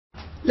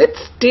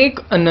Let's take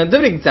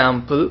another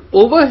example.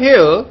 Over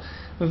here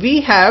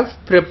we have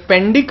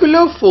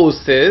perpendicular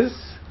forces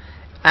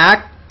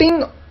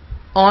acting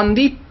on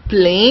the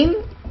plane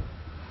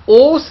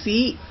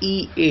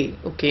OCEA.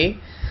 Okay,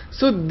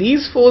 so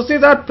these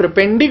forces are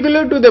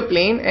perpendicular to the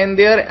plane and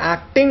they are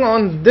acting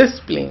on this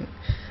plane.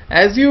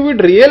 As you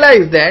would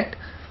realize that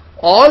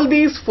all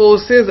these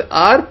forces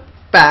are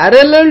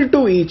parallel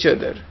to each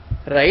other,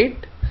 right?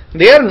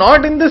 They are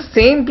not in the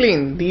same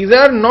plane. These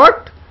are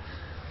not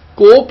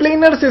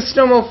coplanar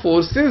system of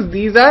forces,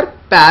 these are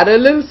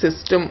parallel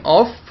system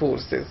of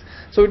forces.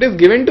 So it is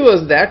given to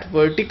us that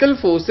vertical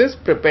forces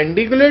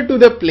perpendicular to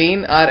the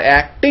plane are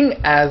acting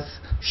as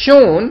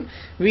shown.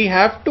 We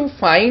have to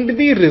find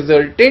the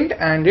resultant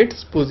and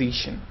its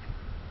position.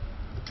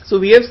 So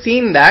we have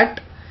seen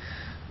that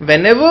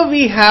whenever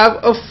we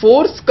have a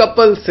force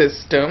couple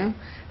system,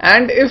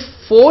 and if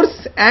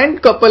force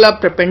and couple are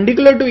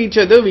perpendicular to each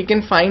other, we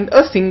can find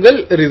a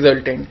single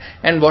resultant.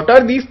 And what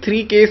are these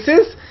three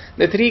cases?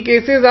 The three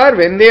cases are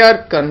when they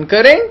are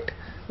concurrent,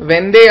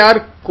 when they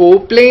are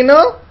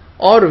coplanar,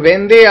 or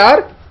when they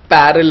are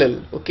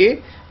parallel.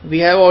 Okay, we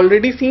have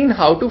already seen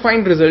how to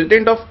find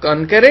resultant of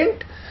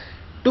concurrent.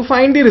 To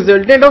find the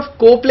resultant of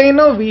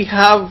coplanar, we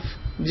have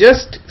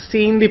just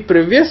seen the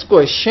previous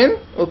question,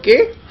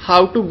 okay,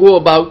 how to go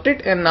about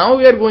it, and now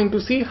we are going to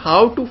see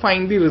how to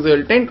find the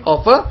resultant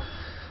of a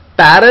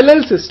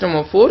parallel system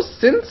of force,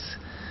 since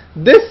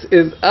this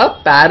is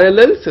a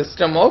parallel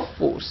system of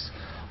force.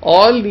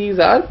 All these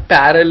are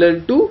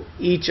parallel to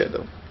each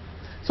other.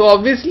 So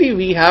obviously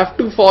we have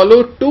to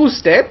follow two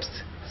steps.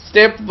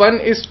 Step 1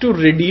 is to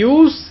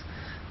reduce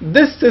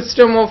this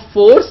system of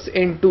force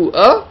into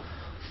a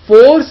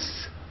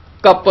force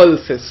couple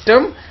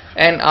system,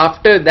 and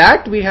after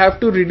that we have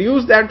to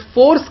reduce that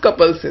force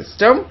couple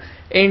system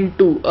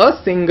into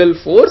a single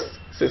force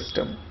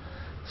system.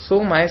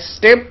 So my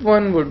step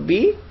 1 would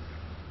be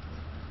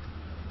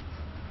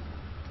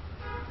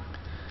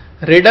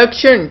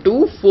reduction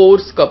to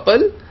force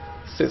couple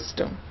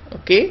system.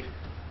 Okay,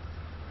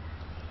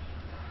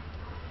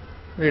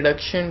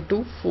 reduction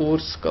to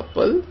force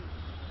couple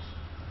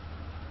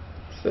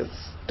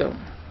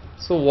system.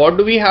 So what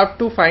do we have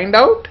to find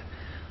out?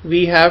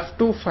 We have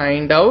to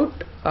find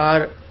out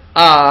our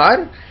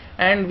R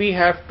and we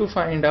have to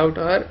find out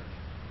our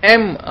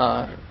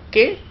MR.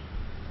 Okay,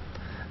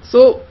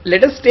 so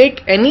let us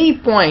take any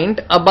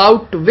point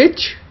about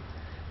which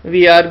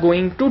we are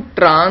going to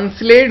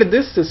translate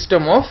this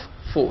system of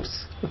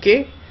force.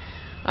 Okay,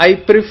 I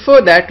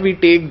prefer that we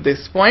take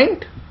this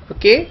point.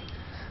 Okay,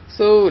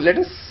 so let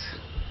us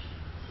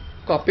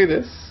copy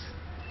this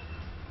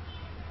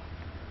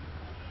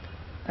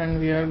and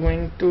we are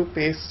going to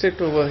paste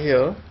it over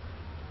here.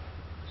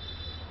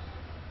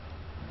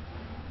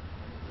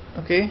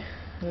 Okay,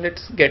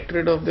 let's get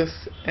rid of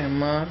this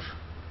MR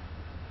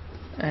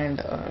and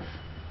R.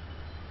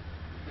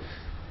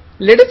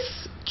 Let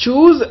us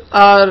choose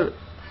our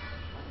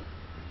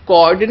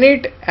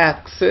coordinate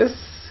axis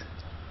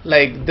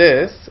like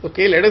this.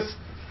 Okay, let us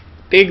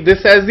take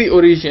this as the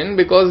origin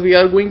because we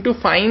are going to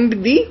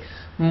find the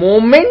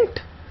moment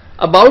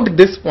about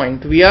this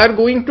point. We are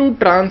going to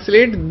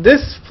translate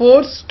this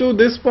force to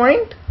this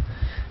point,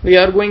 we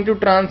are going to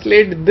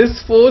translate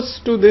this force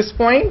to this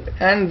point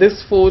and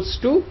this force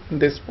to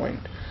this point.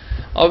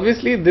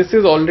 Obviously this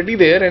is already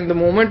there and the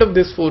moment of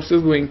this force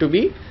is going to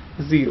be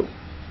 0.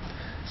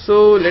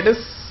 So let us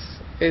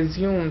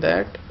assume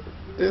that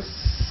this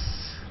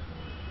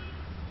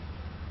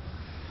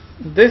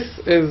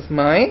is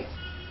my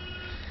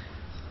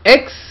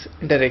x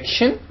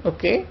direction.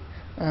 Okay,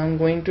 I am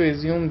going to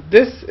assume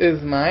this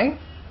is my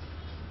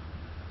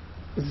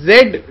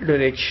z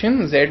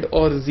direction, z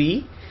or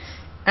z,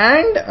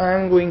 and I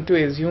am going to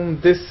assume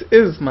this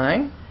is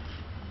my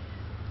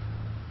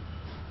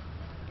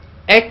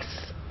x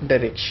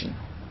direction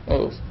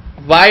or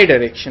y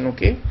direction.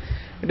 Okay,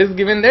 it is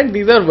given that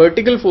these are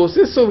vertical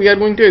forces, so we are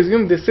going to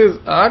assume this is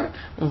our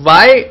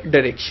y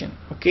direction.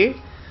 Okay,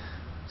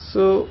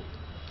 so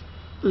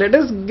let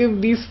us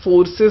give these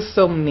forces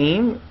some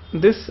name.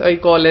 This I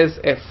call as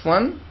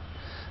F1,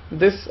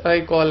 this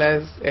I call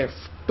as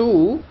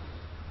F2,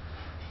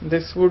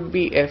 this would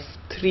be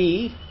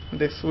F3,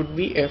 this would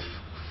be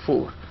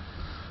F4.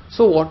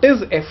 So what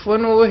is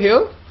F1 over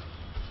here?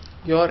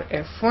 Your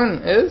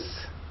F1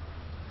 is,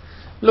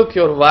 look,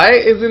 your y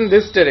is in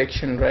this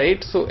direction,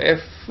 right? So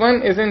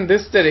F1 is in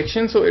this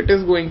direction, so it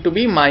is going to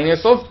be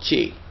minus of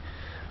j,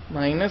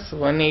 minus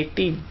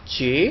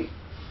 180j.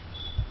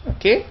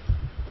 Okay,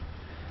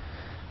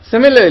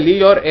 similarly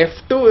your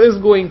F2 is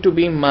going to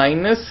be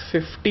minus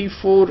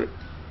 54j.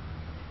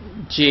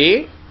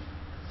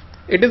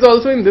 It is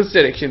also in this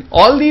direction.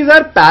 All these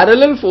are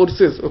parallel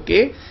forces.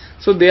 Okay,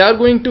 so they are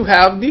going to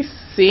have the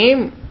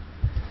same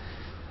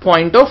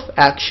point of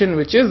action,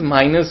 which is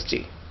minus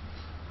j.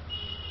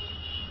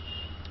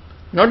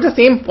 Not the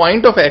same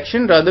point of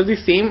action, rather the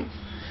same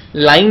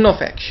line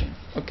of action.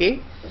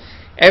 Okay,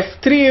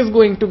 F3 is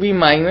going to be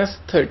minus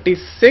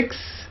 36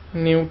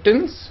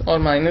 newtons or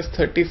minus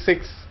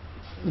 36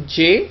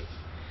 J,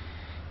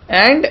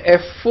 and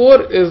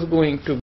F4 is going to